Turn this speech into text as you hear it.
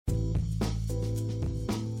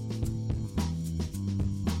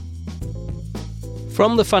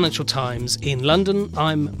From the Financial Times in London,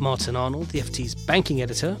 I'm Martin Arnold, the FT's banking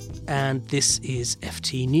editor, and this is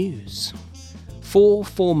FT News. 4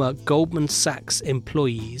 former Goldman Sachs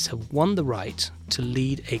employees have won the right to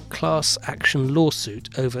lead a class action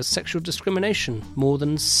lawsuit over sexual discrimination more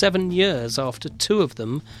than 7 years after 2 of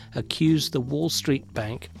them accused the Wall Street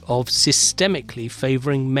bank of systemically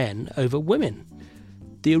favouring men over women.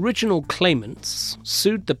 The original claimants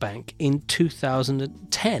sued the bank in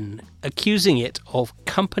 2010, accusing it of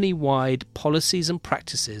company-wide policies and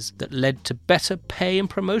practices that led to better pay and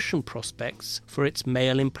promotion prospects for its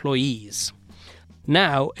male employees.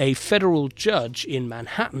 Now, a federal judge in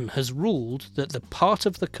Manhattan has ruled that the part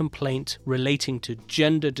of the complaint relating to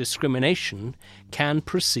gender discrimination can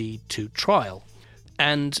proceed to trial.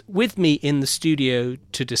 And with me in the studio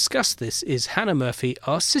to discuss this is Hannah Murphy,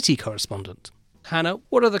 our City correspondent. Hannah,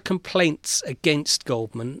 what are the complaints against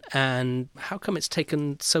Goldman and how come it's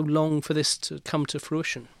taken so long for this to come to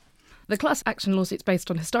fruition? The class action lawsuit is based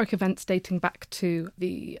on historic events dating back to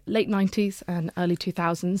the late 90s and early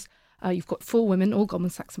 2000s. You've got 4 women, all Goldman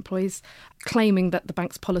Sachs employees, claiming that the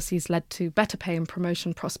bank's policies led to better pay and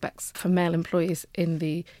promotion prospects for male employees in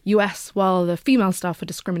the US, while the female staff were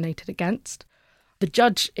discriminated against. The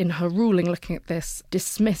judge, in her ruling looking at this,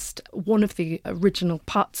 dismissed one of the original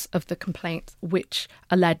parts of the complaint, which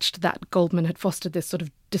alleged that Goldman had fostered this sort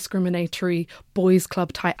of discriminatory boys'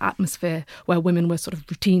 club type atmosphere where women were sort of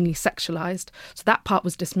routinely sexualised. So that part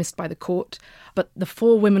was dismissed by the court. But the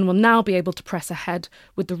 4 women will now be able to press ahead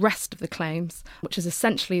with the rest of the claims, which is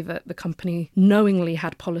essentially that the company knowingly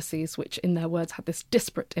had policies which, in their words, had this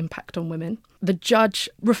disparate impact on women. The judge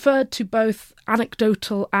referred to both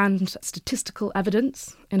anecdotal and statistical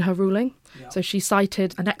evidence in her ruling. Yeah. So she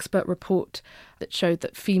cited an expert report that showed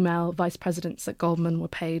that female vice presidents at Goldman were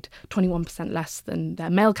paid 21% less than their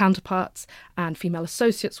male counterparts, and female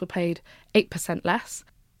associates were paid 8% less.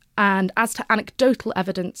 And as to anecdotal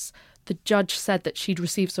evidence, the judge said that she'd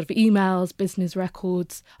received sort of emails, business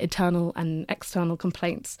records, internal and external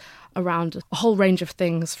complaints around a whole range of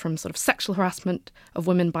things, from sort of sexual harassment of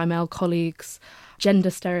women by male colleagues, gender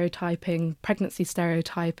stereotyping, pregnancy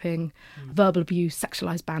stereotyping, verbal abuse,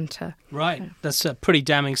 sexualised banter. Right, that's pretty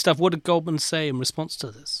damning stuff. What did Goldman say in response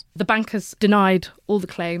to this? The bank has denied all the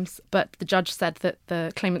claims, but the judge said that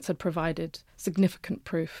the claimants had provided significant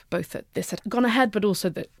proof, both that this had gone ahead, but also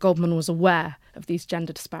that Goldman was aware of these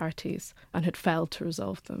gender disparities and had failed to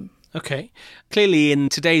resolve them. OK. Clearly, in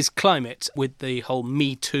today's climate, with the whole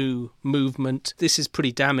Me Too movement, this is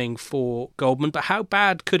pretty damning for Goldman. But how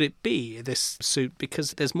bad could it be, this suit?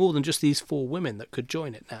 Because there's more than just these 4 women that could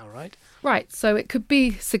join it now, right? Right. So it could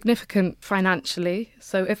be significant financially.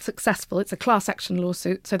 So if successful, it's a class action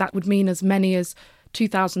lawsuit. So that would mean as many as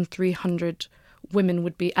 2,300 women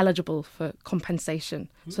would be eligible for compensation.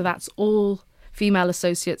 So that's all female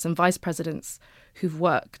associates and vice presidents who've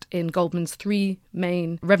worked in Goldman's 3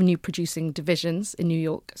 main revenue-producing divisions in New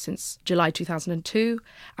York since July 2002.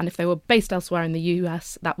 And if they were based elsewhere in the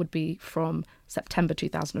US, that would be from September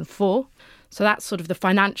 2004. So that's sort of the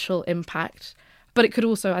financial impact. But it could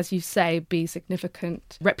also, as you say, be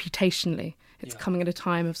significant reputationally. It's coming at a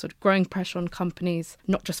time of sort of growing pressure on companies,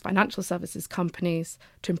 not just financial services companies,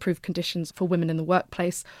 to improve conditions for women in the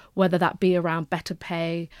workplace, whether that be around better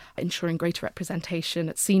pay, ensuring greater representation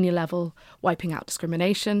at senior level, wiping out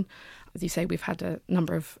discrimination. As you say, we've had a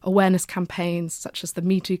number of awareness campaigns, such as the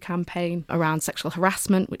Me Too campaign around sexual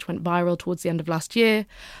harassment, which went viral towards the end of last year.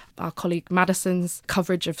 Our colleague Madison's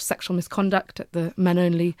coverage of sexual misconduct at the Men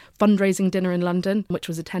Only fundraising dinner in London, which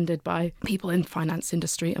was attended by people in the finance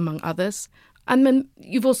industry, among others. And then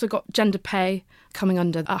you've also got gender pay coming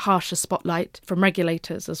under a harsher spotlight from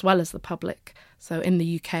regulators as well as the public. So in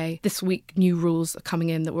the UK, this week, new rules are coming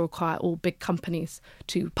in that will require all big companies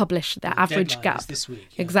to publish their average gap. This week,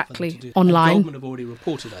 exactly, online. And Goldman have already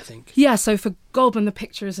reported, I think. Yeah, so for Goldman, the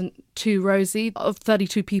picture isn't too rosy. Of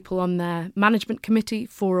 32 people on their management committee,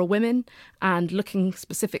 4 are women, and looking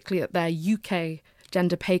specifically at their UK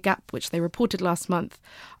gender pay gap, which they reported last month,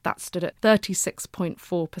 that stood at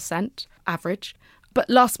 36.4% average. But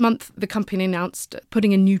last month, the company announced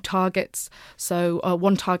putting in new targets. So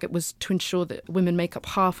one target was to ensure that women make up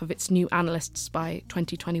half of its new analysts by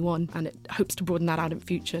 2021, and it hopes to broaden that out in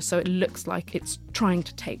future. So it looks like it's trying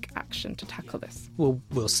to take action to tackle this. Well,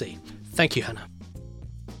 we'll see. Thank you, Hannah.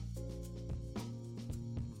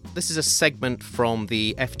 This is a segment from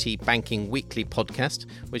the FT Banking Weekly podcast,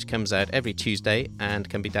 which comes out every Tuesday and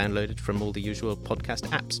can be downloaded from all the usual podcast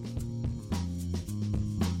apps.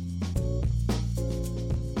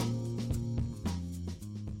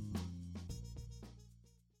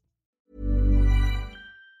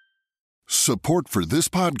 Support for this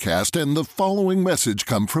podcast and the following message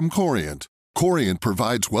come from Corient. Corient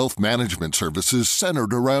provides wealth management services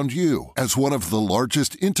centered around you. As one of the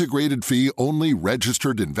largest integrated fee-only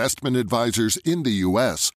registered investment advisors in the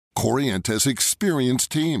U.S., Corient has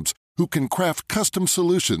experienced teams who can craft custom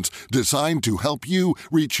solutions designed to help you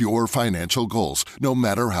reach your financial goals, no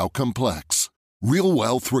matter how complex. Real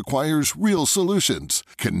wealth requires real solutions.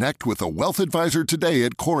 Connect with a wealth advisor today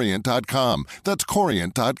at Corient.com. That's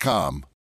Corient.com.